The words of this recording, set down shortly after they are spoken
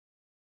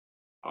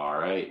All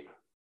right.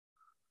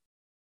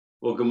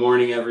 Well, good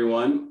morning,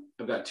 everyone.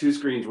 I've got two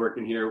screens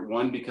working here.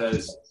 One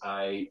because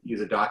I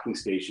use a docking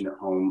station at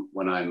home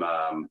when I'm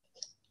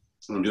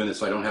doing this,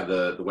 so I don't have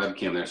the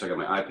webcam there. So I got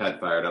my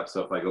iPad fired up.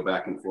 So if I go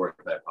back and forth,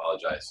 I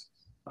apologize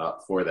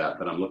for that.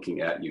 But I'm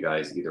looking at you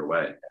guys either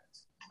way.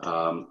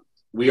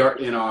 We are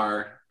in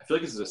I feel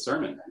like this is a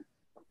sermon.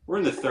 We're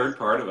in the third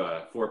part of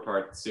a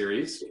 4-part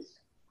series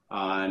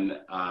on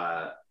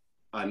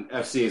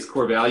FCA's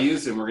core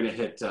values, and we're going to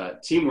hit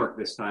teamwork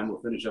this time.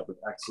 We'll finish up with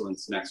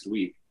excellence next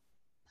week.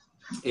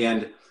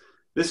 And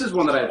this is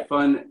one that I had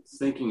fun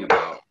thinking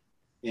about.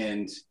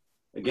 And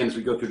again, as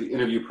we go through the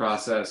interview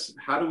process,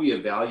 how do we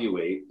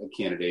evaluate a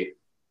candidate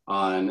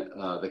on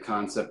the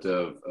concept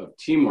of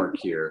teamwork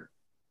here?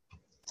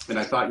 And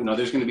I thought,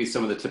 there's going to be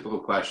some of the typical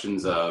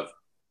questions of,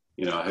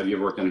 have you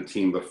ever worked on a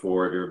team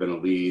before? Have you ever been a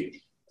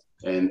lead?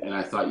 And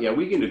I thought,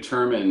 we can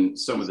determine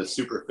some of the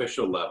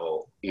superficial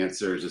level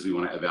answers as we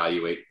want to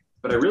evaluate.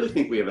 But I really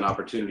think we have an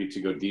opportunity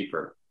to go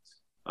deeper.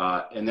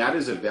 And that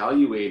is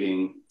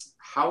evaluating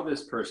how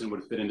this person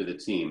would fit into the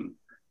team.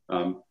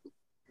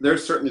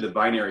 There's certainly the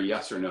binary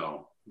yes or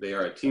no. They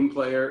are a team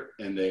player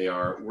and they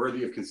are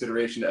worthy of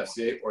consideration to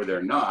FCA, or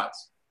they're not.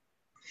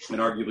 And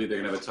arguably,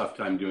 they're going to have a tough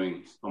time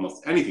doing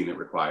almost anything that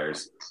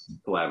requires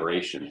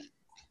collaboration.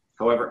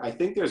 However, I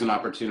think there's an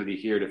opportunity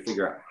here to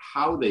figure out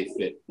how they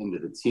fit into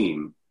the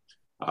team,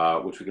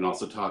 which we can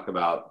also talk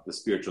about the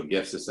spiritual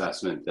gifts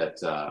assessment that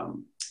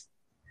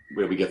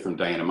where we get from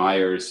Diana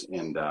Myers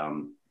and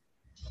the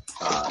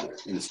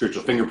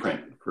spiritual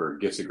fingerprint for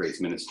Gifts of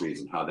Grace Ministries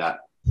and how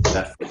that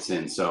fits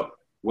in. So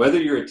whether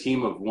you're a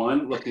team of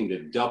one looking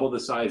to double the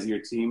size of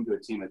your team to a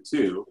team of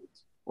two,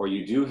 or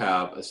you do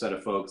have a set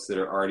of folks that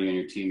are already on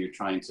your team, you're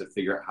trying to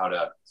figure out how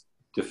to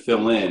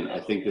fill in, I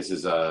think this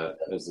is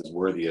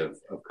worthy of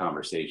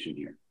conversation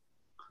here.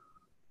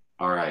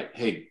 All right.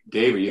 Hey,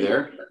 Dave, are you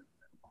there?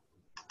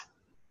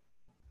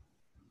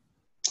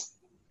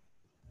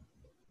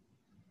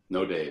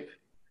 No, Dave.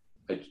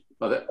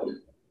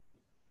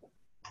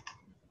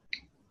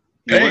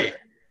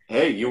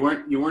 Hey, you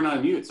weren't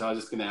on mute, so I was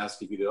just going to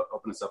ask if you to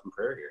open us up in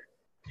prayer here.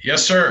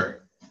 Yes,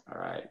 sir. All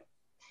right.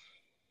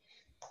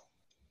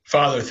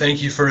 Father,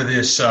 thank you for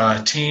this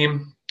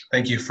team.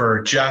 Thank you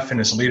for Jeff and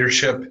his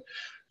leadership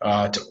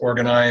to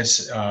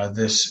organize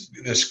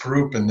this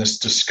group and this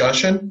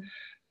discussion.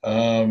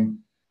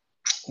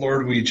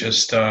 Lord, we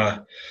just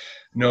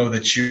know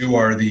that you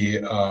are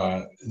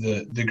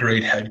the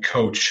great head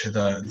coach,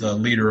 the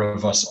leader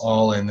of us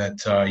all, and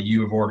that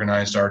you have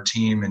organized our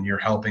team and you're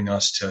helping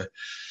us to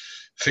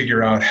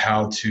figure out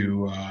how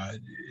to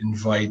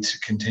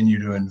continue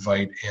to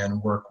invite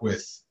and work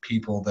with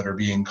people that are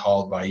being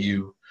called by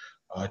you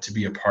to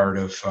be a part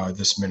of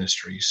this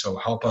ministry. So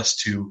help us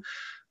to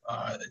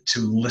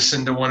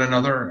listen to one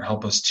another,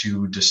 help us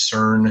to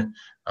discern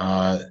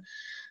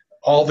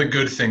all the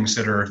good things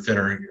that are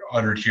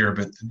uttered here,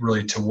 but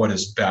really to what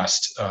is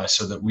best,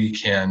 so that we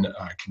can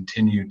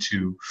continue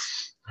to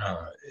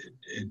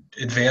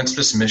advance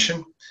this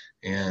mission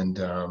and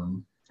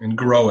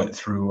grow it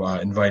through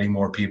inviting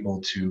more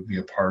people to be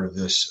a part of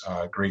this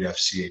great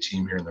FCA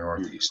team here in the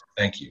Northeast.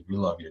 Thank you. We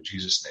love you. In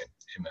Jesus' name,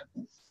 amen.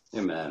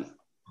 Amen.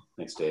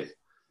 Thanks, Dave.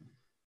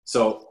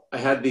 So I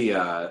had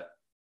the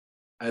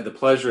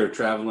pleasure of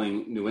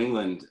traveling New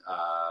England.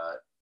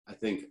 I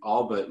think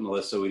all but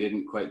Melissa, we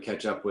didn't quite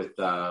catch up with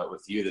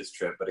you this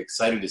trip, but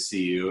excited to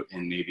see you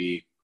in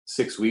maybe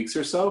 6 weeks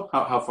or so.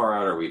 How far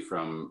out are we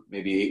from?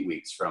 Maybe 8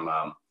 weeks from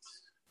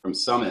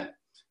Summit.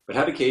 But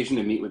had occasion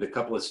to meet with a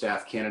couple of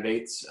staff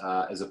candidates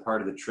as a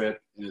part of the trip,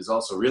 and was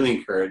also really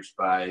encouraged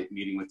by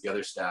meeting with the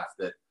other staff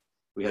that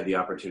we had the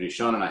opportunity,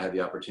 Sean and I had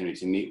the opportunity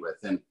to meet with.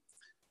 And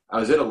I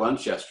was at a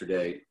lunch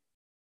yesterday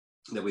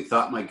that we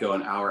thought might go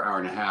an hour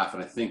and a half,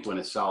 and I think went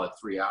a solid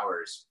 3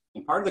 hours.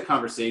 And part of the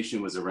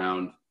conversation was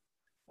around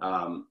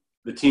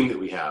the team that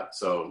we have.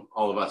 So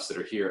all of us that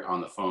are here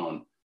on the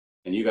phone,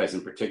 and you guys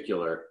in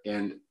particular.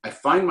 And I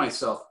find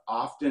myself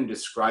often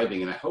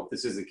describing, and I hope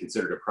this isn't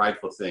considered a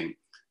prideful thing,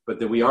 but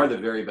that we are the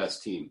very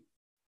best team.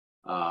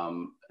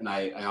 And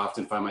I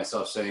often find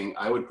myself saying,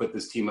 I would put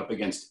this team up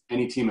against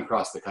any team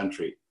across the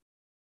country,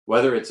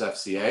 whether it's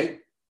FCA,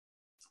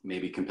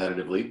 maybe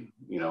competitively,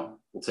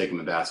 we'll take them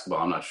in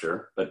basketball, I'm not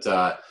sure. But,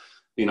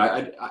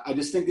 I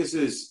just think this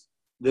is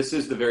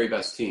the very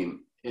best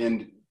team.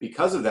 And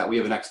because of that, we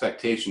have an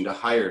expectation to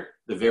hire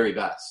the very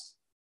best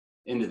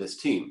into this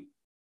team.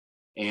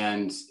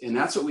 And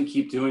that's what we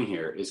keep doing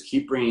here, is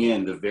keep bringing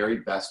in the very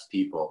best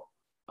people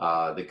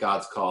that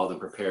God's called and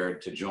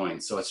prepared to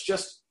join. So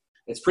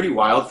it's pretty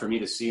wild for me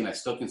to see, and I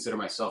still consider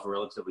myself a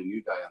relatively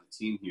new guy on the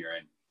team here.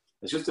 And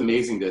it's just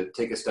amazing to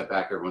take a step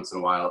back every once in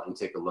a while and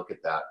take a look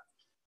at that.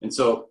 And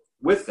so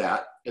with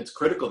that, it's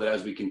critical that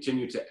as we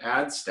continue to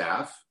add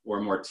staff or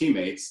more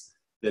teammates,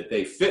 that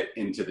they fit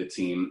into the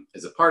team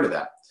as a part of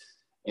that.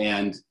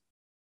 And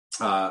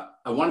I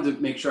wanted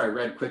to make sure I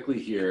read quickly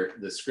here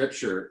the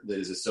scripture that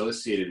is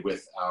associated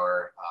with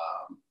our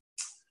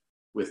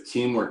with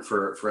teamwork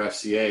for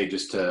FCA,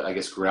 just to, I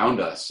guess, ground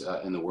us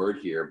in the word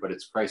here. But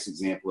it's Christ's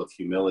example of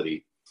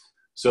humility.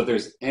 So if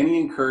there's any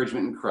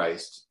encouragement in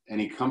Christ,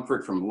 any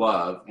comfort from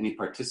love, any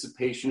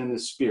participation in the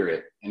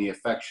Spirit, any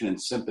affection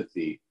and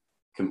sympathy,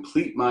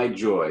 complete my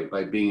joy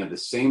by being of the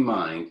same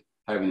mind,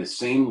 having the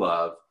same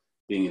love,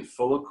 being in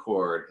full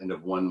accord and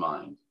of one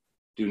mind.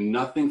 Do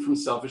nothing from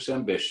selfish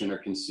ambition or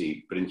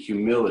conceit, but in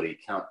humility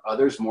count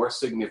others more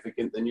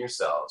significant than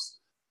yourselves.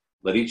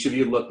 Let each of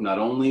you look not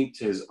only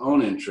to his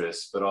own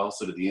interests, but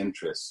also to the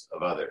interests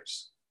of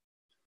others.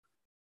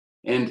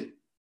 And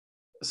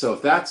so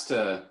if that's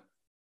to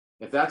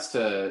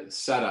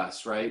set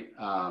us, right,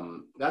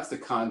 that's the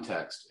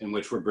context in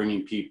which we're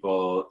bringing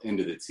people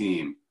into the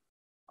team.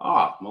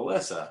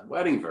 Melissa,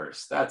 wedding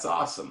verse, that's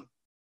awesome.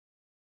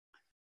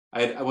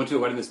 I went to a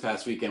wedding this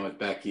past weekend with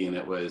Becky, and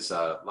it was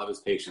love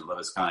is patient, love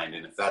is kind.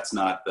 And if that's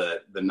not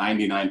the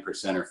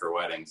 99%er for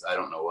weddings, I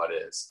don't know what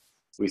is.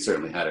 We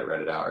certainly had it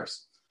right at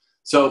ours.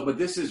 So, but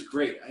this is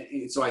great.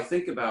 So I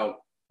think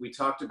we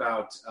talked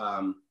about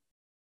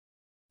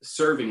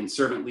serving and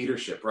servant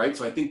leadership, right?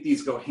 So I think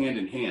these go hand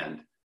in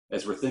hand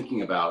as we're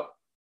thinking about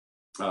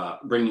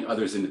bringing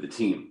others into the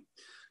team.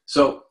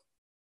 So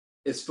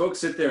as folks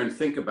sit there and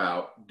think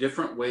about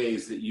different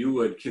ways that you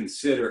would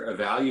consider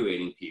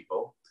evaluating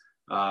people,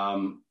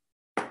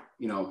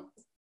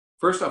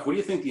 first off, what do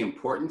you think the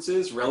importance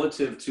is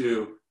relative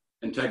to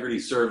integrity,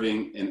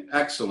 serving, and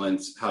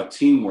excellence, how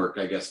teamwork,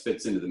 I guess,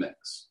 fits into the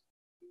mix?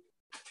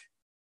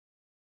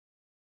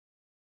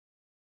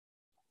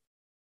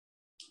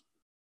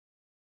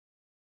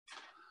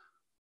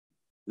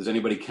 Does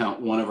anybody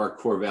count one of our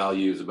core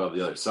values above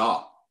the other?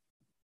 Saul?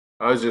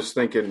 I was just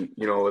thinking,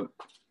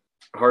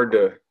 hard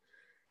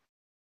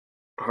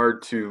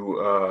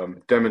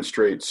to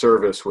demonstrate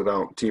service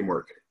without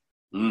teamwork.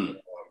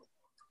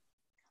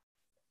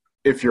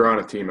 If you're on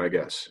a team, I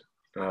guess.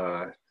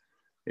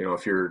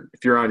 If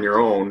you're on your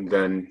own,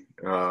 then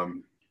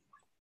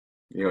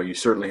you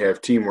certainly have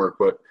teamwork,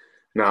 but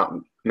not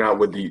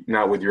with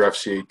your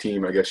FCA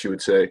team, I guess you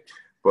would say.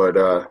 But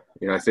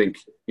I think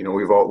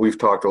we've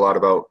talked a lot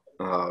about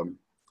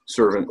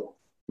servant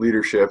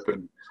leadership,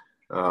 and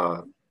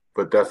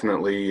but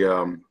definitely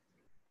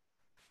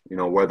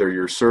whether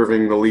you're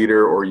serving the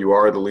leader or you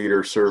are the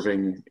leader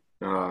serving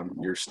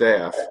your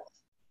staff,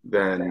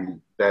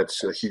 then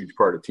that's a huge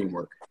part of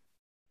teamwork.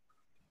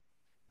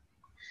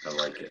 I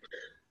like it.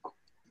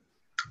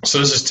 So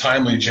this is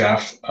timely,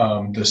 Jeff,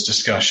 this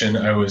discussion.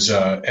 I was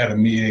at a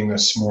meeting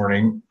this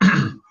morning,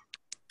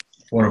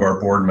 one of our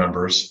board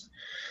members.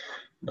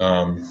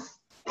 I'm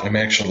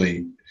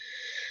actually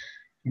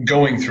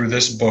going through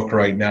this book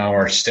right now,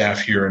 our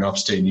staff here in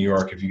upstate New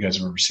York. If you guys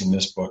have ever seen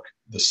this book,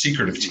 The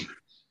Secretive Team.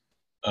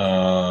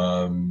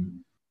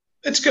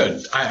 It's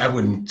good. I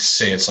wouldn't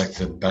say it's like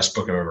the best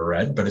book I've ever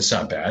read, but it's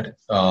not bad.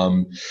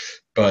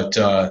 But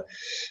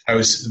I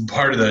was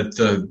part of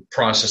the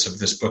process of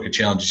this book. It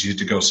challenges you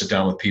to go sit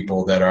down with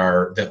people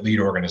that lead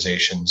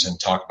organizations and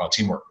talk about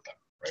teamwork with them,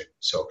 right?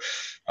 So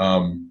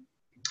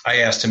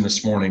I asked him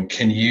this morning,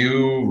 can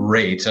you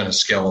rate on a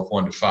scale of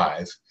 1 to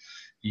 5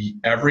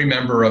 every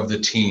member of the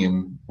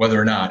team, whether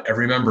or not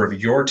every member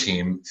of your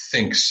team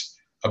thinks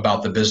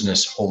about the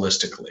business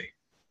holistically?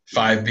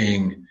 5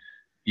 being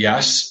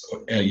yes,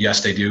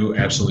 they do,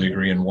 absolutely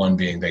agree, and 1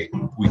 being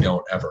we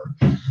don't ever.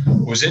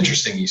 It was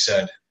interesting. He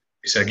said,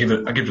 I'll give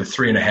it a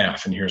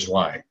 3.5, and here's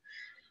why.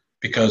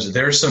 Because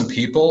there's some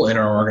people in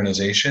our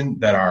organization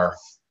that are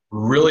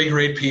really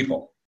great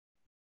people,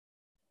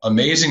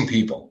 amazing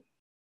people,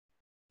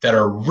 that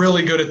are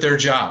really good at their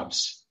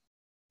jobs,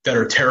 that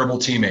are terrible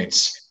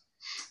teammates.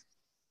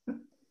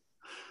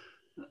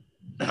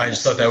 I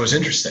just thought that was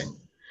interesting,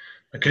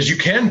 because you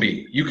can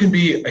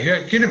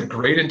have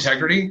great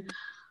integrity.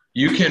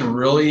 You can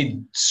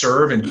really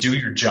serve and do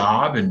your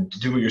job and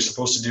do what you're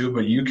supposed to do,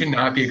 but you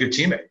cannot be a good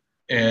teammate.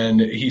 And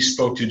he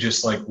spoke to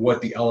just like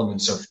what the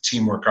elements of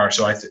teamwork are.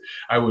 So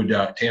I would,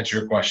 to answer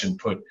your question,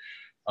 put,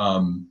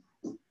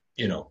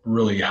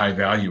 really high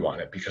value on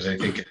it, because I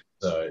think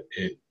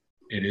it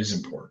is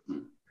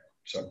important.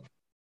 So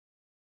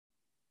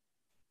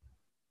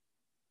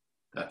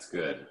that's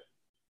good.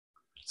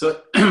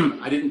 So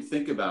I didn't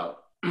think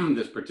about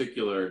this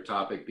particular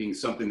topic being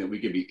something that we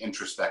could be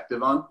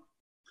introspective on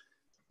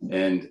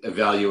and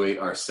evaluate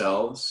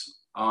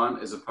ourselves on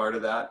as a part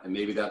of that. And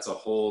maybe that's a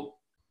whole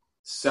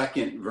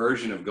second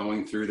version of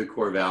going through the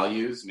core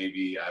values,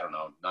 maybe,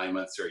 9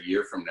 months or a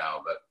year from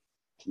now. But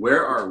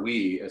where are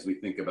we as we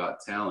think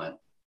about talent,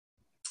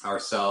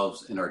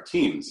 ourselves and our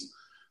teams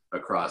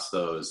across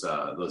those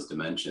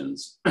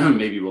dimensions?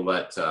 Maybe we'll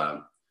let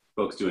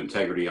folks do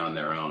integrity on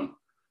their own.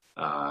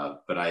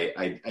 But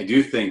I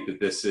do think that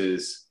this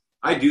is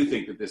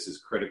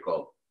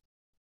critical.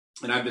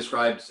 And I've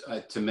described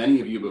to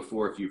many of you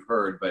before, if you've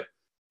heard, but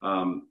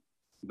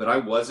I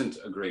wasn't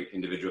a great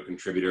individual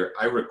contributor.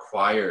 I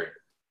required,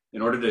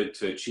 in order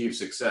to achieve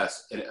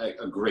success,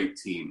 a great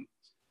team.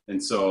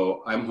 And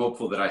so I'm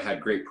hopeful that I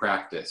had great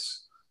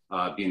practice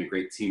being a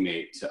great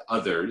teammate to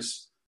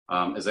others,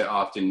 as I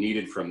often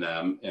needed from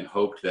them, and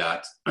hoped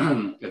that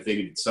if they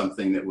needed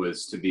something that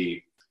was to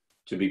be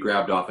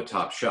grabbed off a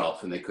top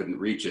shelf and they couldn't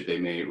reach it, they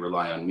may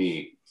rely on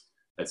me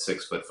at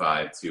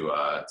 6'5"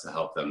 to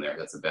help them there.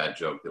 That's a bad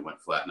joke that went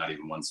flat. Not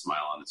even one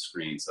smile on the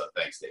screen. So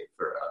thanks, Dave,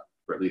 for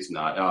at least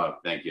not. Oh,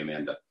 thank you,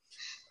 Amanda.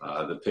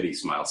 The pity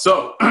smile.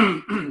 So,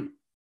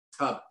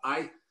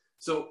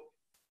 so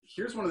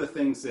here's one of the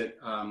things that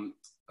I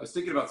was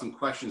thinking about, some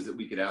questions that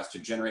we could ask to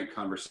generate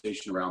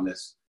conversation around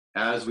this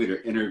as we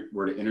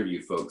were to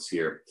interview folks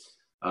here.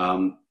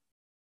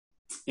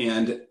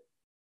 And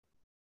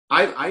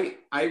I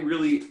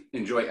really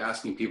enjoy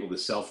asking people to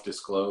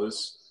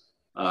self-disclose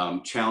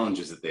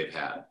challenges that they've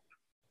had.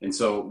 And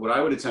so what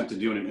I would attempt to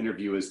do in an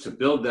interview is to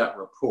build that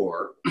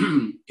rapport.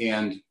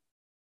 And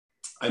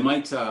I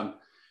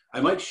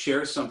might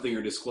share something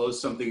or disclose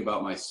something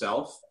about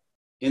myself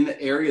in the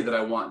area that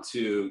I want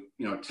to,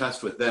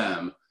 test with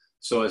them,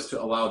 so as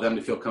to allow them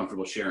to feel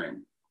comfortable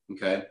sharing.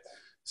 Okay.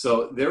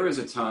 So there was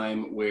a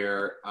time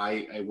where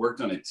I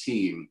worked on a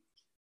team,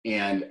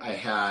 and I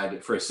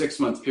had, for a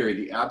 6-month period,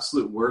 the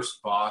absolute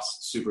worst boss,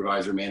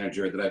 supervisor,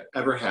 manager that I've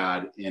ever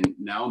had in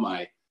now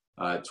my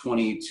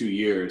 22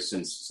 years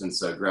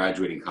since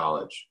graduating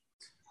college.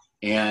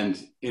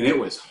 And it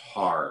was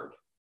hard.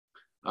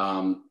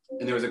 And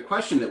there was a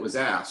question that was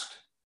asked: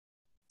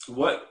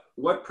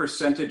 what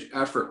percentage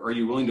effort are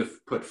you willing to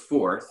put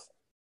forth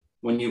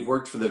when you've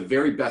worked for the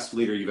very best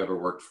leader you've ever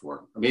worked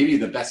for, or maybe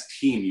the best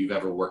team you've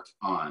ever worked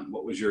on?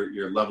 What was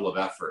your level of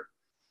effort?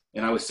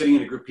 And I was sitting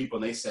in a group of people,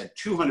 and they said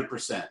 200%,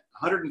 150%,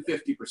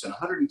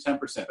 110%,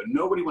 but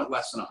nobody went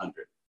less than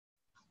 100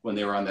 when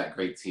they were on that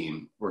great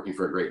team working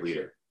for a great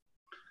leader.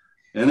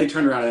 And then they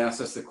turned around and asked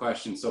us the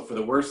question: so for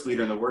the worst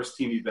leader and the worst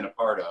team you've been a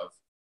part of,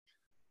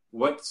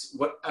 what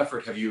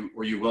effort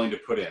were you willing to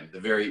put in, the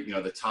very,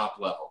 the top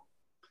level?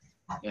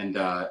 And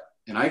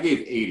I gave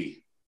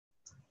 80,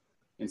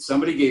 and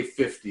somebody gave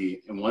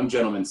 50, and one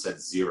gentleman said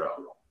 0.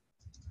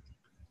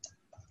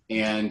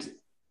 And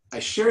I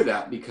share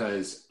that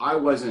because I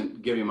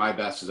wasn't giving my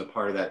best as a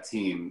part of that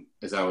team,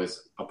 as I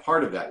was a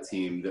part of that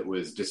team that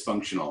was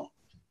dysfunctional,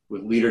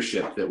 with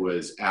leadership that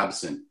was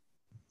absent.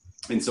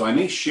 And so I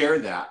may share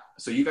that,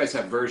 so you guys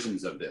have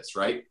versions of this,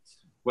 right?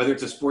 Whether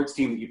it's a sports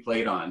team that you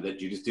played on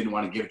that you just didn't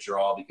want to give it your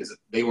all because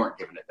they weren't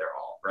giving it their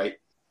all, right?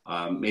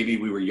 Maybe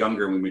we were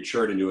younger and we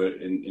matured into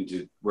it,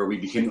 into where we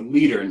became the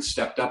leader and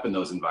stepped up in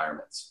those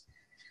environments.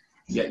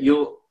 Yet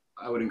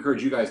I would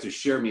encourage you guys to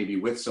share maybe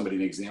with somebody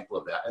an example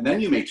of that. And then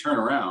you may turn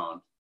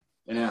around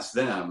and ask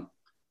them,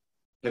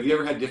 have you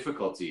ever had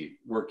difficulty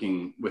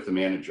working with a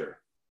manager?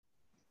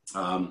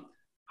 How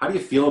do you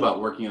feel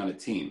about working on a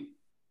team?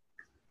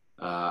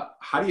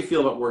 How do you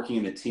feel about working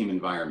in a team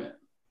environment?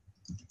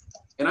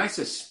 And I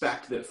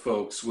suspect that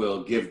folks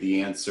will give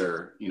the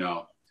answer,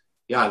 yeah,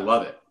 I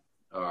love it,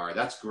 or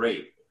that's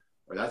great,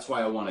 or that's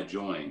why I want to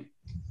join.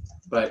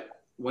 But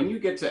when you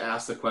get to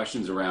ask the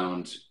questions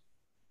around,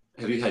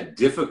 have you had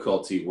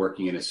difficulty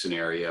working in a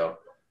scenario?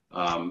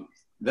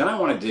 Then I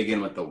want to dig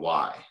in with the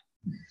why.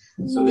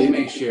 So they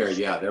may share,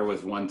 yeah, there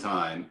was one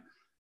time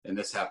and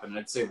this happened. And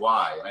I'd say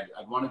why.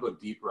 I'd want to go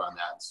deeper on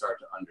that and start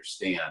to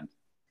understand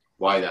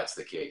why that's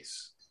the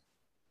case.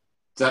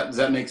 Does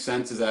that make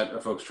sense?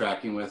 Are folks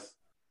tracking with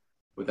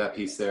that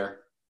piece there?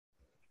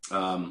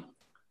 The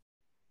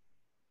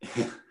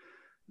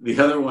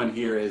other one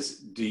here is,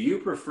 do you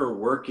prefer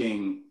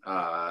working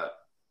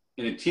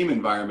in a team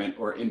environment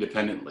or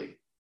independently?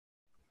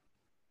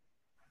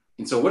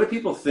 And so what do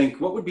people think?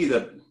 What would be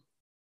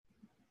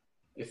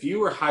if you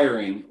were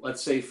hiring,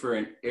 let's say for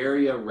an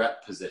area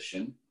rep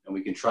position, and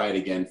we can try it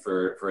again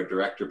for a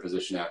director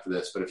position after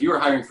this, but if you were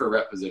hiring for a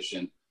rep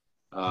position,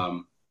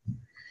 do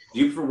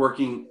you prefer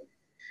working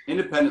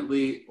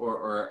independently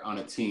or on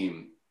a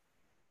team?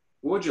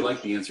 What would you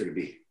like the answer to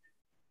be?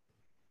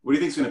 What do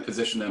you think is going to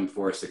position them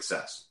for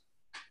success?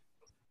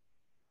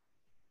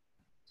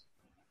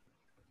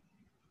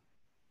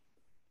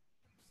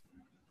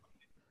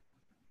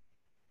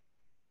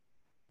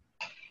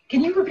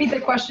 Can you repeat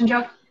that question,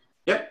 Joe?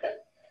 Yep.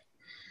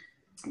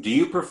 Do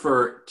you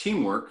prefer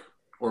teamwork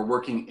or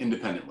working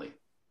independently?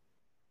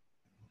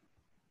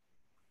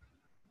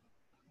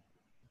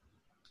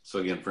 So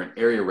again, for an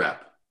area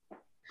rep.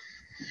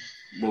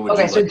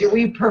 Okay, so do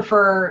we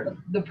prefer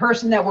the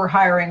person that we're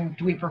hiring,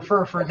 do we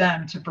prefer for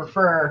them to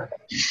prefer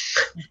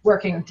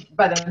working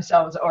by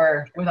themselves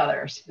or with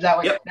others? Is that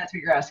that's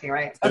what you're asking,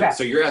 right? Okay.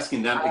 So you're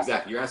asking them,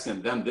 exactly. You're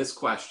asking them this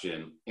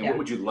question, and what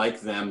would you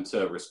like them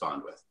to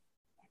respond with?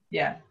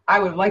 Yeah, I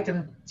would like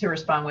them to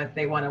respond with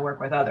they want to work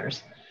with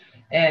others.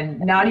 And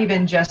not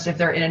even just if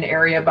they're in an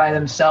area by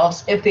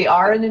themselves. If they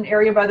are in an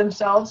area by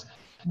themselves,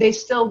 they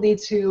still need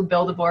to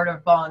build a board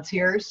of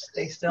volunteers.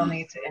 They still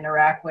need to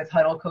interact with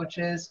huddle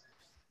coaches,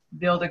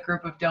 build a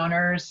group of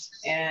donors,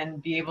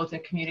 and be able to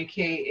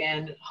communicate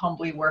and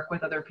humbly work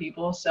with other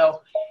people.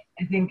 So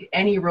I think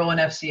any role in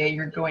FCA,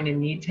 you're going to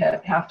need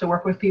to have to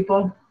work with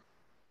people.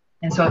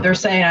 And so if they're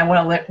saying, I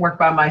want to work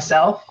by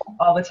myself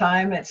all the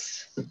time,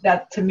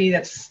 to me,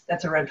 that's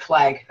a red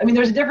flag. I mean,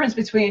 there's a difference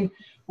between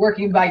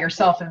working by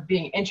yourself and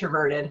being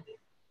introverted.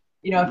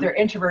 If they're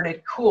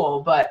introverted,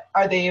 cool, but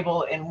are they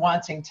able and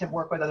wanting to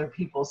work with other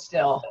people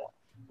still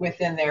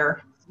within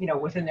their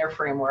within their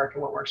framework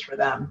and what works for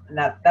them. And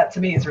that to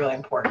me is really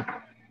important.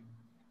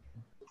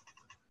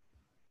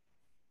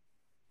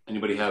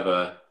 Anybody have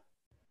a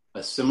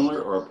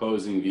similar or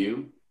opposing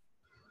view?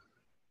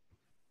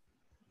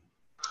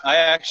 I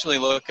actually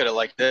look at it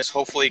like this.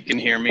 Hopefully you can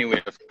hear me. We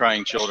have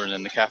crying children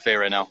in the cafe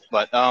right now.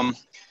 But I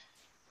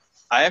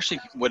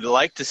actually would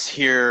like to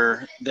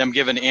hear them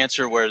give an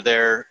answer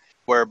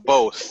where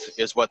both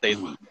is what they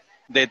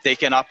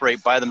can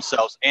operate by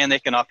themselves and they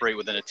can operate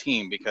within a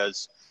team,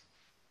 because,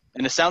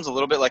 and it sounds a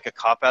little bit like a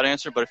cop-out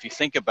answer, but if you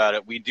think about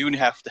it, we do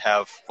have to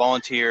have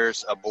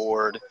volunteers, a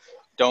board,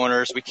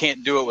 donors. We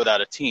can't do it without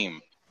a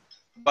team.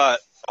 But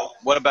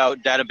what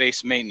about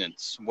database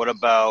maintenance? What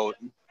about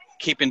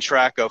keeping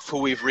track of who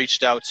we've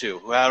reached out to?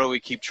 How do we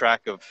keep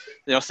track of,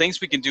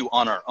 things we can do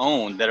on our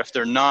own that if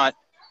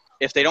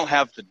they don't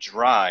have the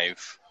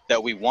drive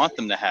that we want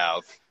them to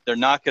have, they're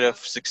not going to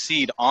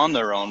succeed on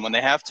their own when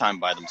they have time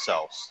by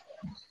themselves.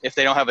 If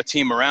they don't have a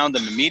team around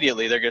them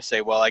immediately, they're going to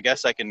say, well, I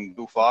guess I can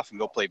goof off and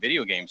go play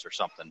video games or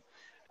something.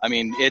 I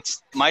mean,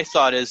 my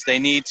thought is they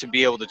need to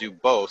be able to do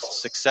both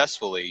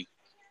successfully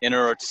in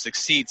order to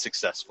succeed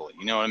successfully.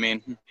 You know what I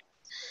mean?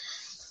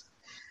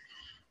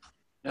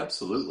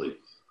 Absolutely.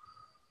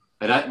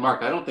 And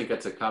Mark, I don't think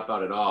that's a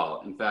cop-out at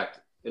all. In fact,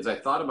 as I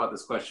thought about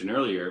this question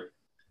earlier,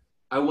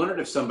 I wondered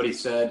if somebody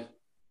said,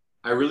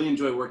 I really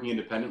enjoy working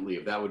independently,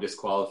 if that would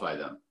disqualify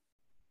them,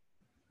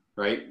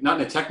 right? Not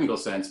in a technical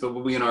sense, but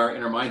we in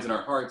our minds and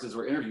our hearts, as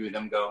we're interviewing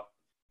them, go,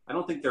 I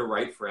don't think they're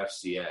right for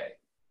FCA.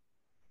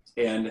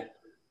 And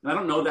I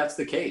don't know that's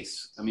the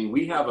case. I mean,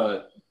 we have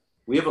a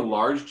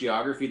large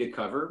geography to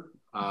cover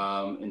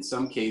in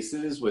some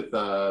cases with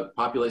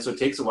population. So it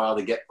takes a while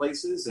to get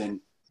places, and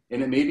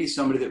it may be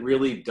somebody that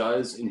really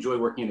does enjoy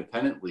working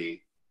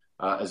independently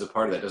as a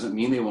part of that. Doesn't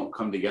mean they won't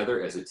come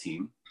together as a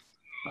team,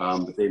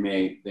 but they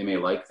may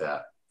like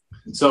that.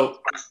 So,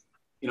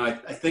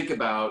 I think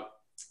about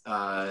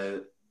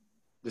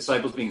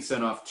disciples being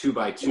sent off 2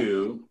 by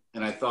 2,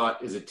 and I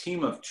thought, is a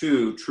team of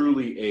 2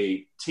 truly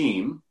a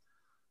team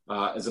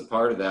as a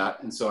part of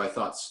that? And so I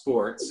thought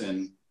sports,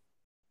 and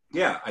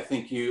yeah, I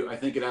think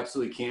it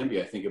absolutely can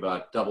be. I think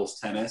about doubles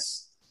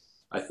tennis.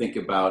 I think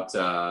about,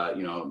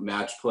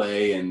 match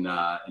play and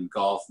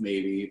golf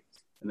maybe.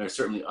 And there's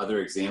certainly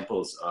other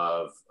examples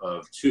of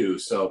 2.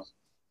 So,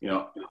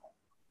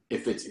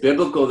 if it's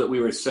biblical that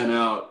we were sent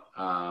out,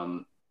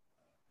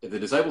 if the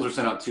disciples were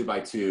sent out 2 by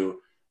 2,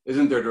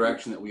 isn't there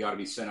direction that we ought to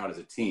be sent out as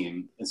a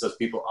team? And so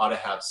people ought to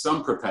have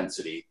some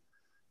propensity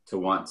to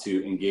want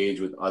to engage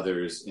with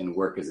others and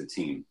work as a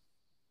team.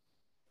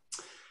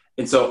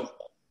 And so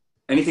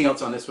anything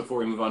else on this before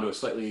we move on to a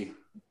slightly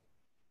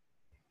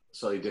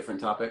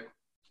different topic?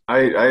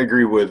 I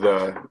agree with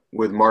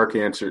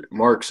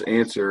Mark's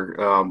answer,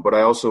 but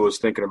I also was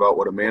thinking about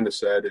what Amanda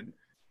said, and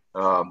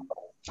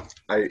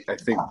I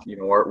think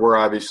we're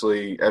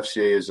obviously,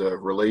 FCA is a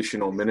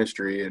relational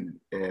ministry, and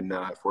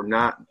if we're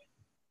not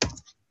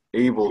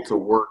able to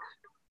work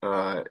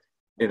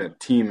in a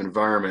team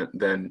environment,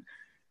 then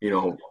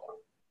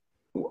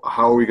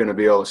how are we going to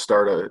be able to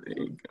start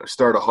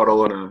a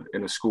huddle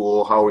in a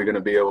school? How are we going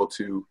to be able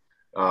to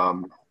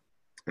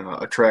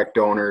attract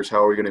donors?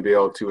 How are we going to be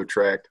able to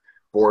attract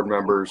board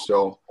members?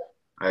 So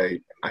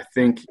I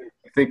think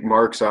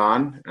Mark's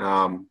on,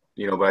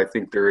 but I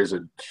think there is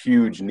a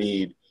huge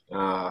need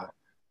to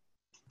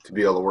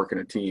be able to work in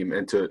a team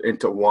and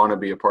to want to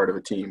be a part of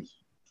a team,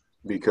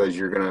 because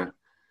you're gonna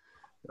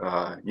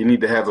you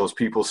need to have those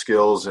people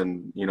skills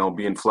and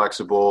being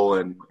flexible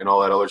and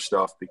all that other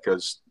stuff,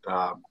 because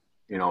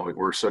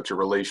we're such a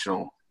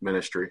relational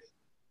ministry.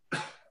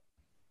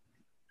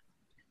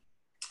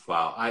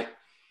 Wow,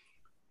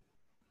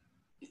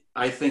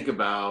 I think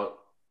about,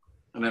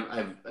 and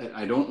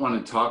I don't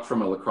want to talk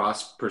from a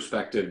lacrosse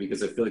perspective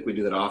because I feel like we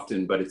do that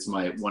often, but it's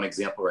my one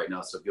example right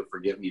now, so if you'll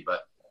forgive me.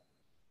 But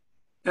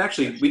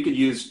actually, we could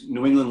use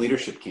New England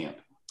Leadership Camp.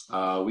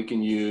 We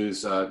can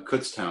use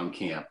Kutztown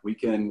Camp. We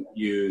can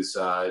use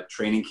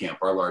Training Camp,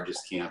 our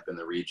largest camp in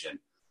the region.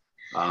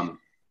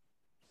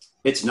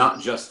 It's not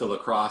just the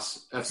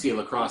FCA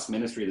lacrosse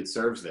ministry that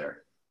serves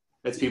there.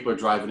 It's people are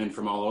driving in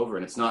from all over,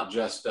 and it's not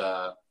just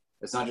the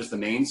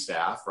main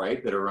staff,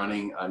 right, that are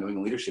running New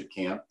England Leadership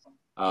Camp.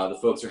 The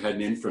folks are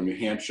heading in from New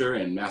Hampshire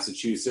and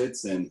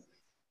Massachusetts and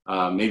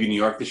maybe New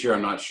York this year.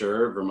 I'm not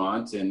sure,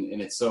 Vermont,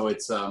 and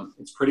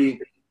it's pretty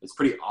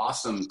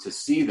awesome to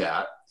see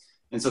that.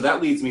 And so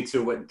that leads me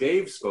to what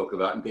Dave spoke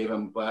about. And Dave,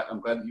 I'm glad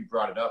that you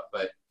brought it up.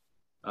 But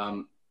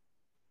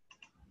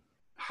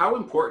how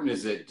important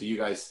is it, do you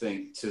guys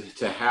think,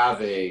 to have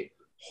a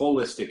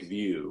holistic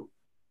view?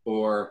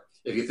 Or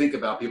if you think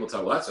about, people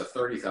talk, well, that's a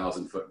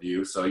 30,000 foot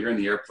view, so you're in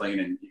the airplane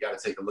and you got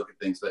to take a look at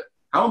things. But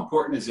how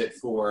important is it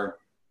for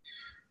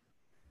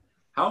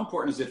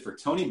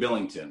Tony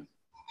Billington,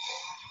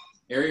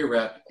 area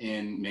rep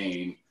in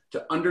Maine,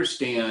 to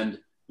understand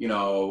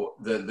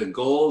the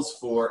goals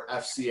for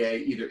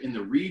FCA either in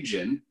the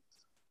region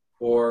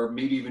or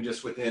maybe even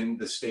just within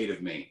the state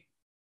of Maine?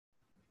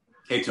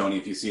 Hey, Tony,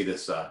 if you see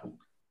this, I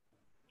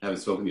haven't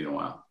spoken to you in a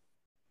while.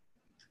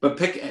 But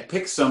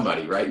pick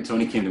somebody, right? And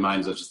Tony came to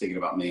mind as I was just thinking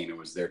about Maine. I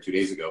was there 2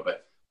 days ago.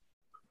 But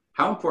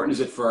how important is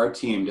it for our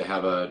team to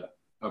have a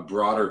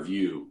broader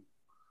view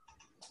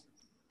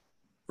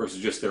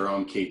versus just their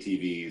own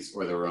KTVs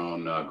or their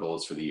own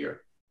goals for the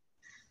year?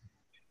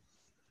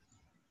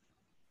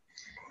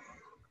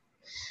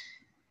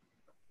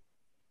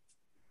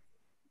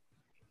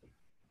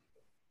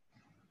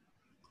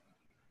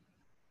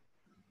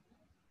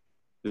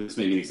 This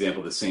may be an example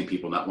of the same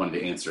people not wanting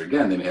to answer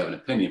again. They may have an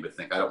opinion, but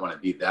think, I don't want to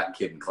be that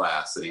kid in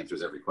class that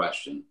answers every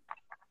question.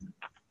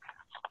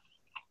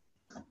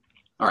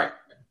 All right.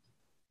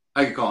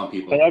 I could call on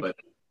people, but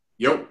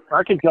yo.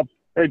 I can jump.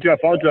 Hey, Jeff,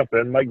 I'll jump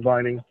in. Mike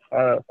Vining.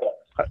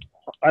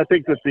 I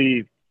think that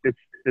it's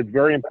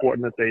very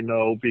important that they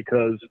know,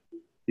 because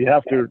you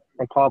have to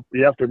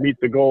meet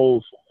the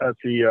goals at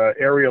the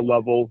area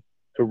level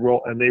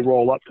and they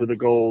roll up to the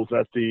goals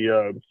at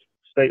the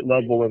state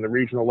level and the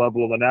regional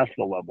level and the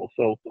national level.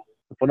 So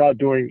if we're not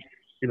doing,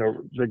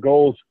 the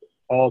goals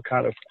all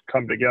kind of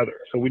come together.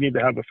 So we need to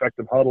have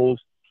effective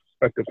huddles,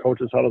 effective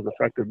coaches huddles,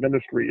 effective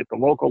ministry at the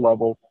local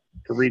level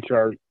to reach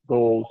our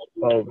goals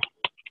of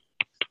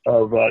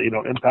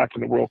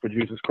impacting the world for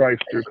Jesus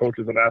Christ through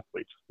coaches and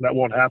athletes. And that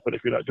won't happen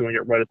if you're not doing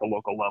it right at the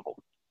local level.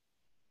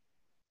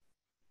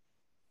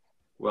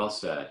 Well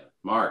said.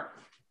 Mark.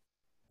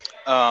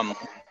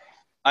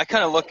 I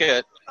kind of look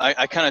at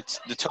I kind of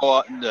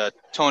the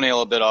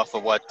toenail a bit off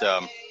of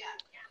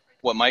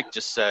what Mike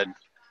just said.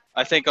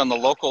 I think on the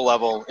local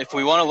level, if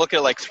we want to look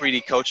at like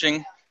 3D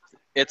coaching,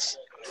 it's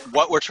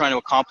what we're trying to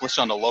accomplish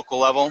on the local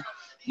level.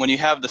 When you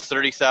have the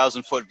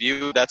 30,000 foot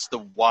view, that's the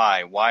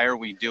why. Why are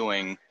we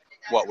doing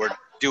what we're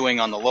doing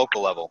on the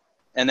local level?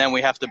 And then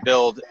we have to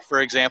build.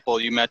 For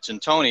example, you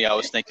mentioned Tony. I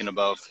was thinking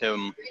about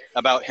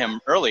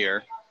him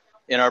earlier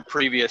in our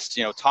previous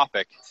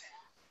topic,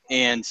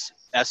 and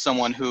as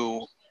someone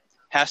who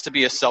has to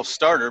be a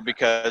self-starter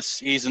because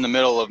he's in the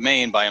middle of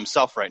Maine by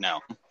himself right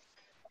now.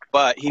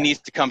 But he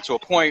needs to come to a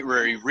point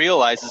where he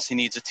realizes he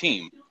needs a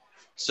team.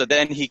 So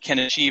then he can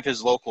achieve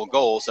his local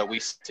goals that we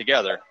set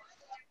together.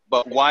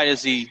 But why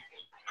does he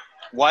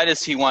want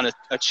to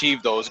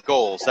achieve those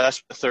goals? That's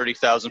what the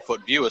 30,000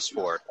 foot view is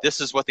for.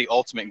 This is what the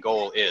ultimate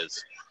goal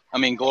is. I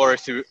mean, glory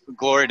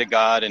to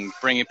God and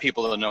bringing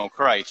people to know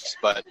Christ.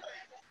 But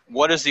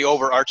what is the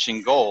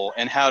overarching goal,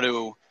 and how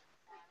do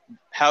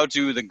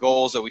the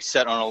goals that we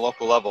set on a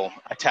local level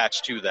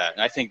attach to that?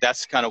 And I think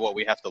that's kind of what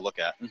we have to look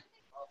at.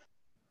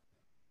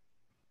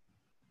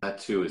 That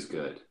too is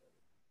good.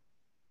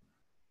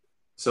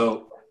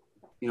 So,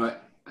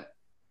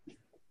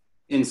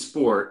 in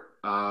sport,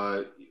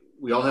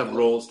 we all have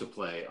roles to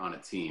play on a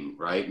team,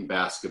 right? In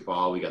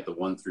basketball, we got the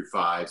 1 through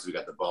 5s, we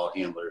got the ball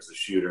handlers, the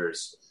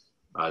shooters,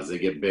 as they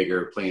get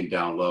bigger, playing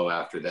down low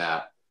after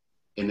that.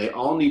 And they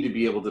all need to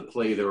be able to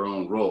play their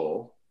own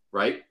role,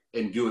 right?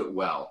 And do it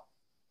well.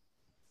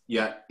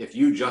 Yet, if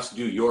you just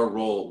do your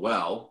role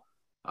well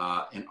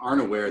and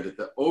aren't aware that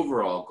the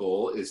overall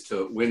goal is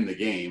to win the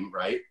game,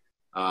 right?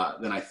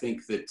 Then I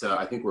think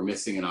we're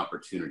missing an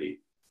opportunity.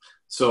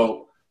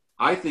 So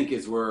I think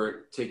as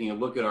we're taking a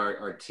look at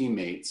our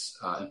teammates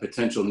and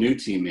potential new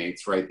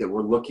teammates, right, that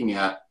we're looking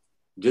at,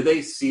 do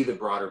they see the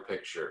broader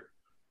picture?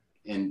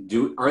 And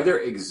are there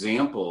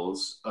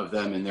examples of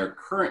them in their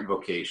current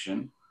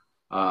vocation,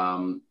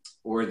 or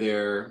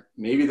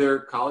maybe they're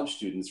college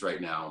students right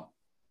now?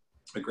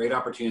 A great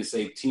opportunity to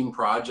say team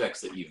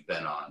projects that you've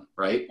been on,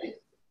 right?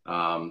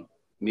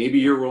 Maybe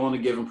your role in a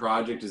given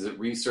project is at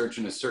research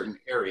in a certain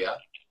area,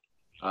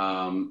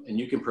 and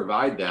you can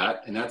provide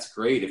that, and that's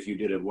great if you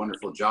did a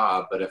wonderful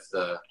job. But if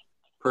the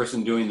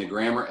person doing the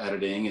grammar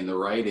editing and the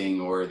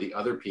writing or the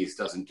other piece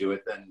doesn't do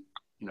it, then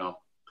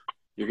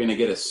you're going to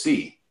get a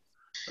C,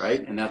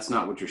 right? And that's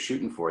not what you're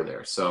shooting for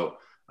there. So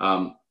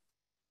I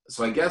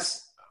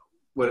guess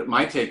what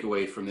my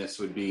takeaway from this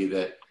would be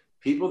that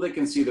people that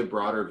can see the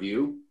broader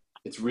view,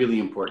 it's really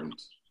important.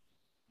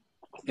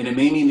 And it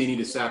may mean they need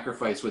to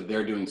sacrifice what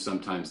they're doing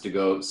sometimes to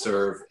go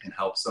serve and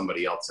help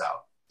somebody else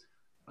out.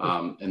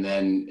 And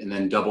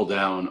then double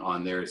down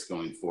on theirs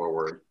going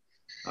forward.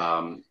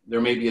 There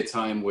may be a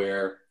time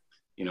where,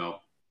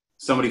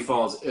 somebody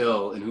falls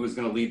ill and who's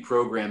going to lead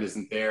program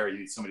isn't there. You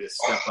need somebody to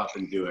step up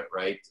and do it,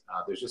 right?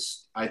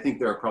 I think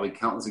there are probably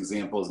countless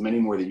examples, many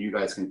more that you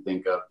guys can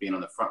think of being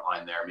on the front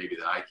line there, maybe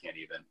than I can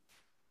even.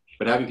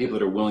 But having people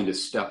that are willing to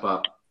step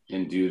up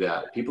and do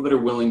that, people that are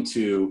willing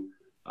to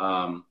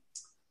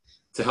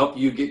help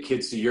you get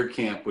kids to your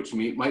camp, which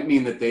might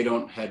mean that they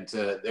don't head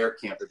to their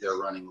camp that they're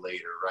running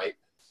later, right?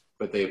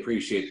 But they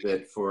appreciate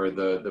that for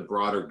the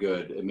broader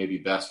good, it may be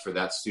best for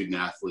that student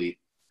athlete,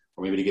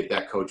 or maybe to get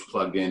that coach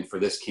plugged in for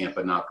this camp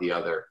but not the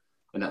other.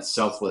 And that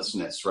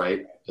selflessness,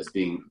 right, as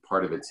being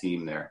part of a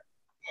team there.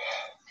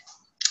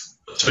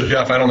 So,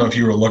 Jeff, I don't know if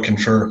you were looking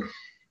for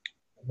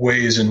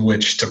ways in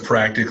which to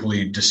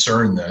practically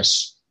discern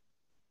this,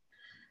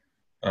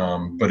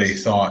 but a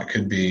thought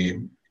could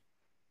be,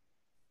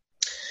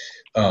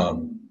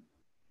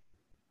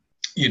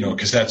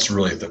 because that's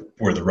really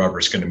where the rubber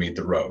is going to meet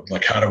the road.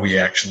 Like, how do we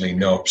actually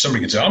know?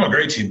 Somebody can say, I'm a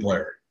great team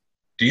player.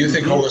 Do you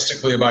think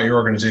holistically about your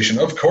organization?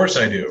 Of course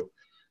I do.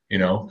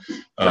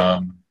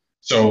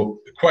 So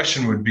the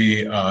question would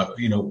be,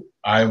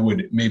 I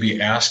would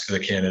maybe ask the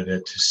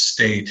candidate to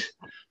state,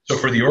 so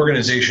for the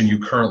organization you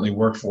currently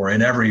work for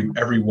and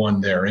everyone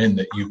therein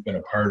that you've been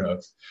a part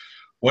of,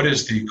 what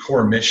is the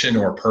core mission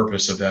or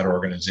purpose of that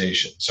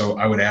organization? So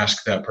I would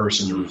ask that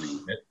person to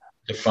repeat it,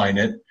 define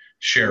it,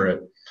 share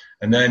it.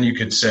 And then you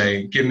could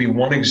say, give me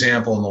one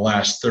example in the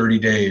last 30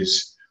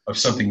 days of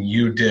something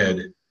you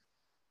did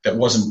that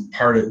wasn't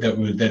part of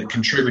that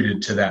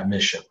contributed to that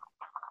mission.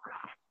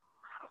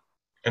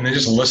 And then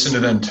just listen to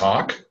them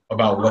talk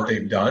about what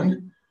they've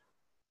done.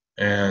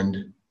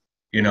 And,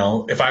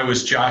 if I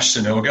was Josh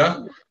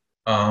Sanoga,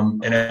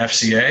 in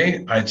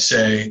FCA, I'd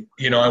say,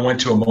 I went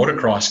to a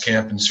motocross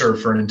camp and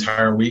served for an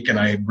entire week and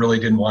I really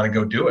didn't want to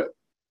go do it.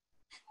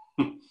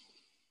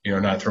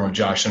 Not throwing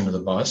Josh under the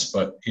bus,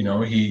 but,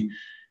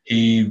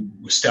 he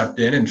stepped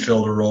in and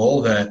filled a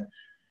role that,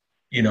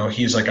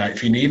 he's like,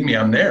 if you need me,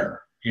 I'm there,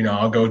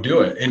 I'll go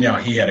do it. And now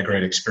he had a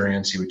great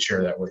experience. He would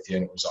share that with you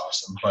and it was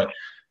awesome. But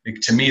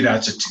to me,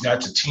 that's a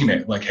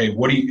teammate. Like, hey,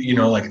 what do you,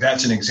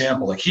 that's an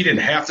example. Like, he didn't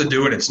have to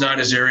do it. It's not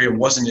his area. It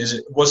wasn't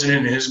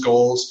in his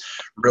goals.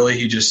 Really,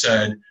 he just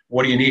said,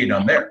 what do you need?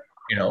 I'm there,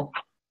 Yep.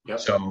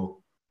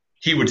 So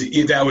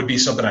that would be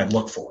something I'd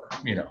look for,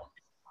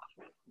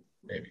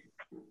 maybe.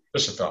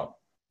 Just a thought.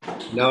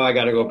 Now I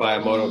got to go buy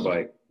a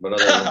motorbike. But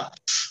other than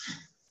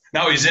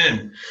now he's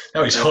in.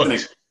 Now he's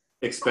hooked.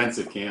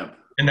 Expensive camp.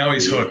 And now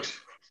he's hooked.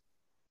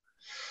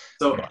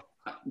 So,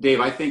 Dave,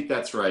 I think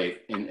that's right.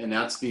 And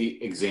that's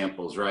the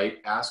examples, right?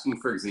 Asking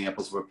for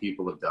examples of what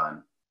people have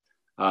done.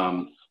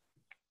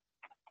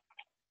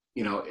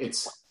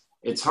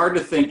 It's hard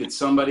to think that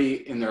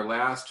somebody in their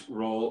last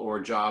role or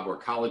job or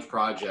college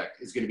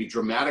project is going to be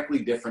dramatically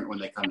different when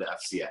they come to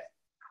FCA.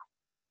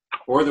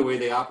 Or the way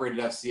they operate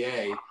at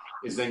FCA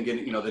is then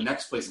getting, the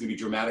next place is going to be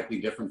dramatically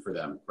different for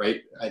them,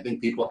 right? I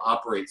think people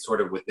operate sort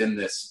of within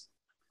this.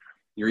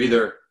 You're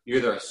either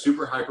a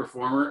super high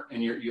performer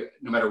and you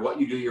no matter what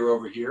you do, you're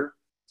over here,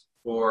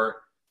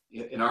 or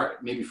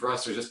maybe for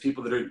us, there's just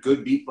people that are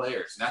good B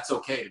players, and that's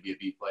okay to be a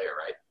B player,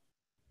 right?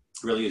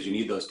 It really is. You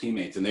need those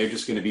teammates, and they're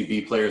just going to be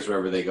B players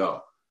wherever they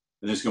go.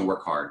 And they're just going to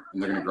work hard,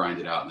 and they're going to grind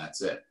it out, and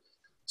that's it.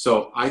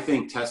 So I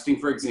think testing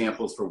for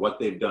examples for what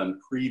they've done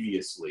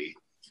previously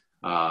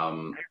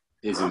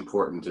is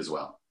important as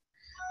well.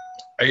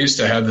 I used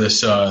to have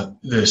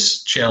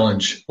this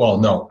challenge. Well,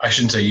 no, I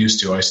shouldn't say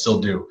used to. I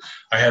still do.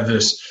 I have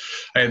this.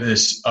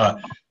 It's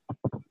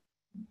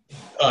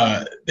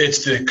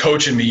the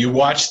coach in me. You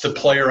watch the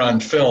player on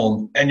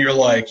film, and you're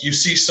like, you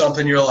see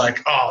something, you're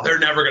like, oh, they're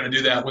never going to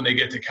do that when they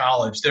get to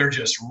college. They're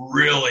just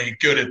really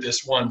good at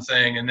this one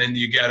thing, and then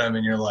you get them,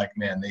 and you're like,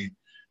 man,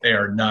 they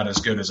are not as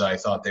good as I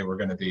thought they were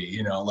going to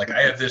be.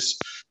 I have this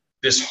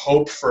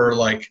hope for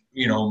I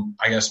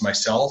guess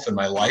myself and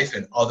my life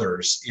and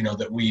others,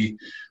 that we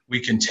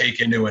can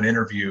take into an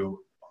interview,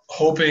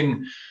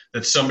 hoping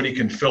that somebody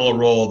can fill a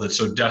role that's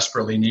so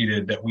desperately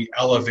needed that we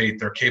elevate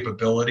their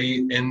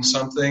capability in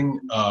something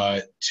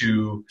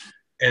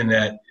and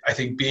that I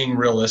think being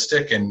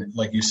realistic and,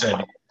 like you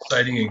said,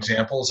 citing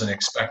examples and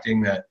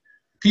expecting that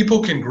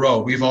people can grow.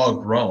 We've all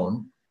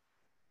grown,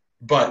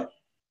 but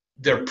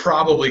they're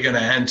probably going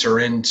to enter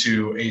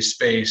into a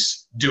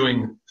space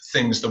doing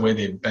things the way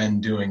they've been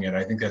doing it.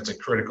 I think that's a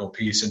critical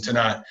piece, and to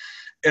not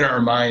in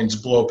our minds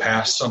blow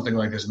past something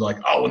like this and be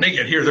like, oh, when they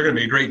get here, they're going to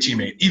be a great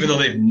teammate, even though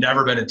they've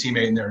never been a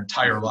teammate in their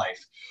entire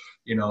life.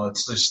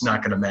 It's just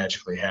not going to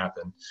magically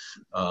happen.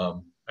 I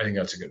think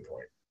that's a good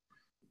point.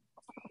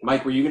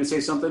 Mike, were you going to say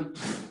something?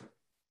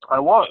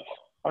 I was.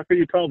 How could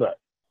you tell that?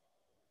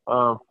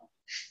 Well,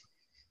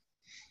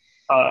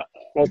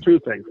 two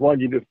things.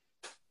 One, you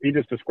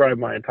just described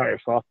my entire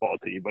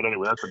softball team, but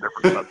anyway, that's a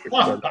different subject.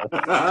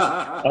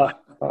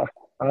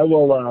 I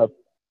will.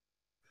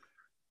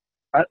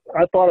 I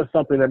thought of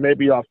something that may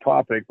be off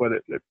topic, but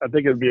I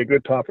think it would be a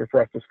good topic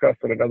for us to discuss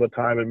at another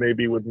time, and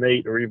maybe with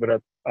Nate or even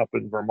up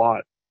in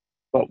Vermont.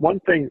 But one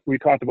thing we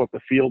talked about the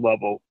field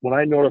level. When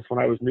I noticed when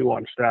I was new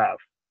on staff,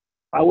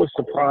 I was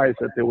surprised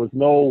that there was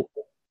no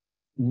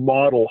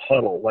model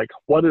huddle. Like,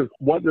 what does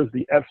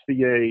the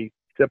FCA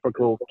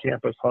typical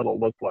campus huddle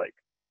look like?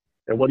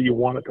 And what do you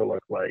want it to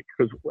look like?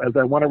 Because as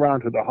I went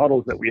around to the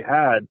huddles that we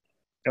had,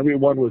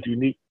 everyone was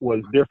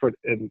different,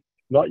 and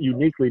not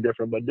uniquely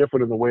different, but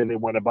different in the way they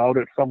went about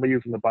it. Some were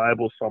using the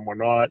Bible, some were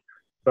not.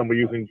 Some were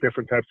using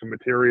different types of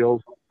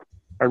materials.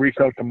 I reached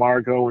out to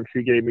Margot, and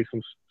she gave me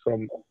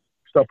some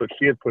stuff that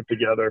she had put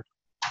together.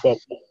 But,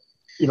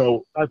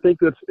 I think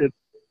it's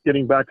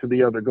getting back to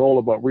the other goal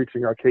about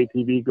reaching our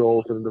KTV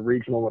goals at the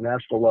regional and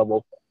national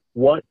level.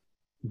 What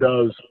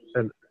are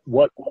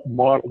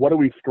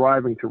we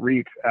striving to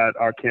reach at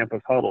our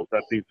campus huddles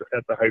at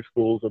the high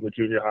schools and the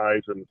junior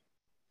highs?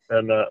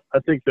 And I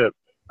think that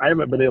I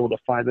haven't been able to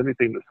find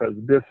anything that says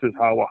this is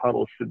how a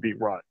huddle should be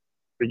run,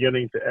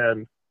 beginning to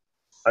end.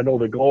 I know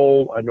the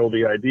goal, I know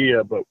the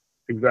idea, but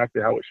exactly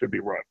how it should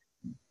be run.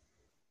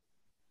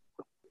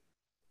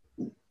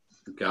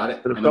 Got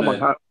it. And if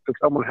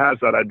someone has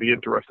that, I'd be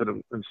interested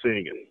in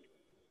seeing it.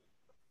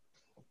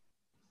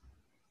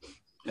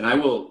 And I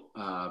will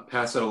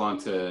pass that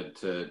along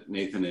to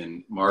Nathan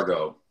and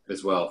Margot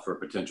as well for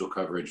potential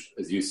coverage,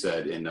 as you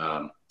said, in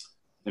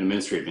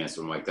administrative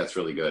advancement. Mike, that's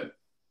really good.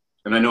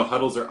 And I know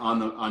huddles are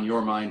on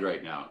your mind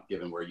right now,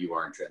 given where you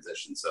are in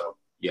transition. So,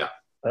 yeah.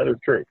 That is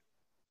true.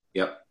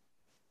 Yep.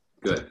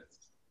 Good.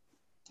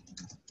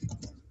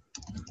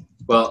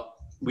 Well,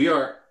 we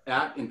are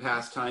in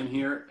past time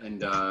here.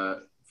 And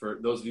for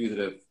those of you that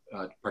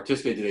have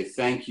participated today,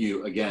 thank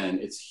you again.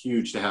 It's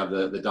huge to have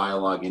the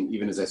dialogue. And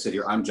even as I sit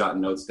here, I'm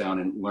jotting notes down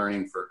and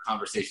learning for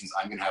conversations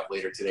I'm going to have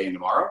later today and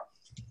tomorrow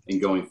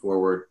and going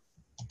forward.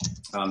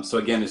 So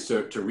again, just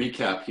to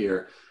recap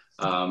here,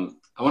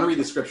 I want to read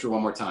the scripture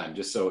one more time,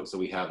 just so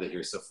we have it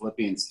here. So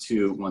Philippians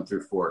 2,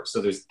 1-4.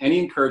 So there's any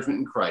encouragement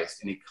in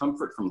Christ, any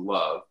comfort from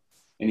love,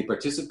 any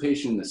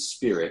participation in the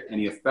Spirit,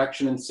 any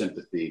affection and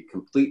sympathy,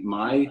 complete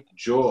my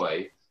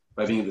joy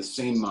by being of the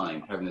same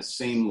mind, having the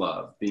same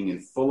love, being in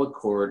full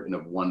accord and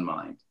of one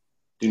mind.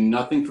 Do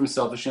nothing from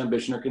selfish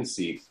ambition or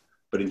conceit,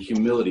 but in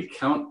humility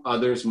count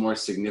others more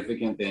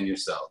significant than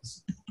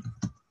yourselves.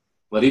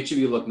 Let each of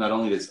you look not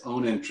only at his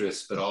own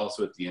interests, but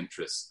also at the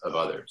interests of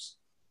others.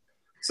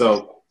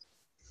 So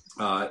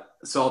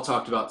Saul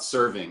talked about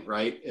serving,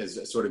 right,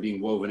 as sort of being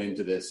woven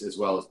into this as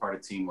well as part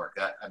of teamwork.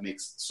 That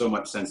makes so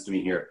much sense to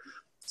me here.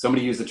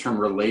 Somebody used the term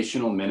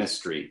relational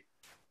ministry,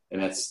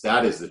 and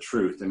that is the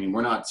truth. I mean,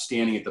 we're not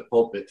standing at the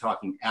pulpit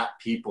talking at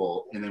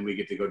people, and then we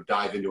get to go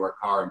dive into our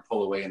car and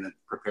pull away and then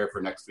prepare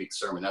for next week's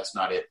sermon. That's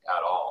not it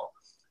at all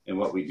in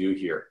what we do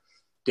here.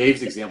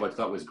 Dave's example I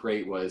thought was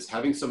great was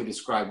having somebody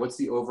describe what's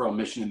the overall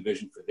mission and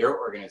vision for their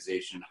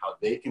organization, how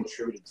they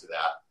contributed to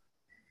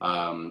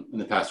that in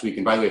the past week.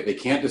 And by the way, if they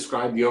can't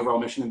describe the overall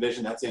mission and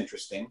vision, that's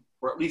interesting,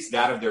 or at least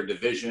that of their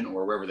division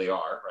or wherever they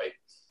are,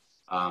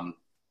 right?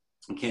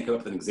 And can't come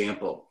up with an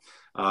example.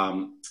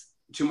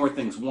 Two more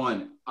things.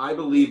 One, I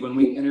believe when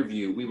we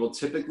interview, we will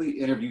typically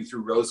interview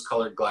through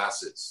rose-colored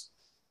glasses.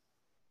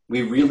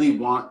 We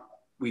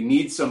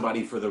need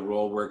somebody for the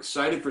role. We're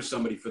excited for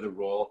somebody for the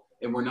role.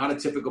 And we're not a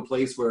typical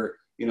place where,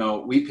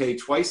 we pay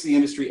twice the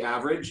industry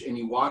average and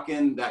you walk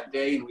in that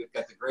day and we've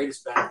got the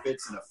greatest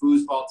benefits and a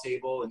foosball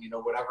table and,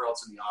 whatever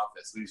else in the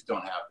office. We just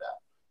don't have that.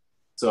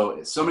 So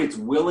if somebody's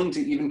willing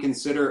to even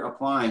consider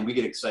applying, we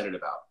get excited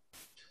about.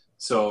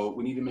 So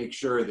we need to make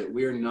sure that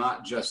we're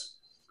not just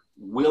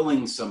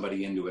willing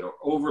somebody into it or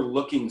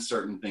overlooking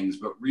certain things,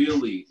 but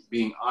really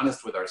being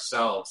honest with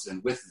ourselves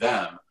and with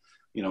them.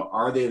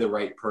 Are they the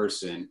right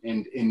person?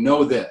 And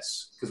know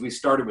this, because we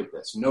started with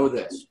this, know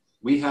this,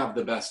 we have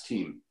the best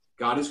team.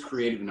 God has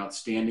created an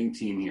outstanding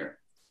team here.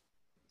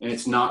 And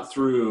it's not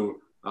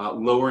through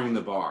lowering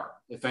the bar.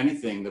 If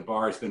anything, the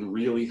bar has been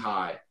really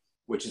high,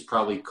 which has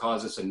probably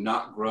caused us to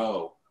not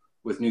grow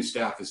with new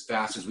staff as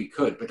fast as we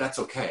could, but that's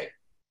okay.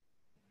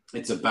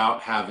 It's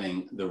about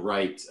having the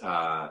right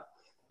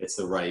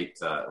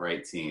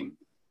team.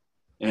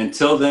 And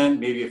until then,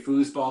 maybe a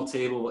foosball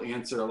table will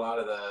answer a lot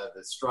of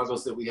the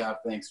struggles that we have.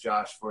 Thanks,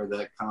 Josh, for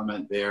the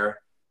comment there.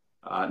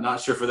 Not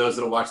sure for those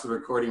that will watch the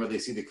recording where they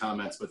see the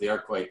comments, but they are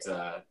quite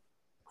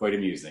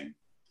amusing.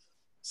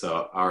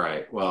 So, all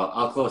right. Well,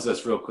 I'll close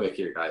this real quick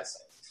here, guys.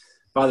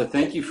 Father,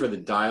 thank you for the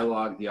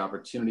dialogue, the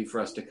opportunity for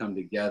us to come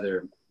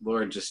together.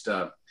 Lord, just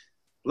let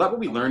what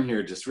we learn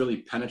here just really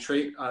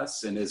penetrate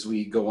us. And as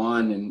we go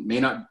on and may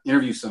not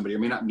interview somebody or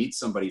may not meet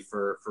somebody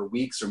for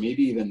weeks or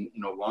maybe even,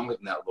 longer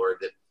than that, Lord,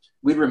 that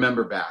we'd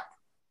remember back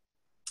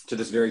to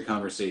this very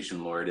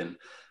conversation, Lord, and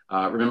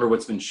remember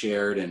what's been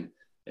shared and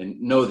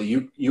know that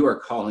you are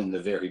calling the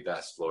very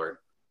best, Lord,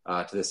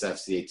 to this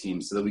FCA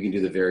team so that we can do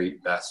the very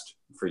best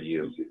for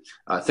you.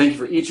 Thank you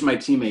for each of my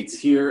teammates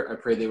here. I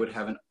pray they would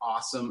have an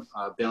awesome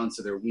balance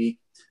of their week.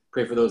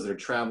 Pray for those that are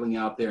traveling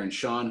out there, and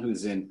Sean,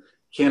 who's in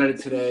Canada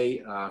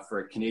today for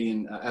a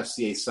Canadian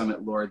FCA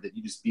summit, Lord, that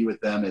you just be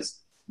with them as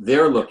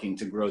they're looking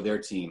to grow their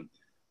team,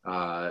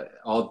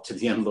 all to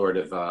the end, Lord,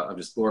 of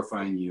just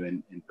glorifying you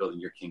and building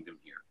your kingdom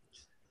here.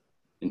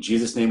 In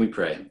Jesus' name we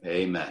pray.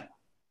 Amen.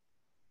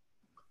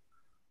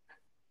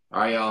 All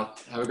right, y'all.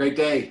 Have a great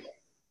day.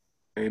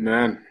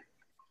 Amen.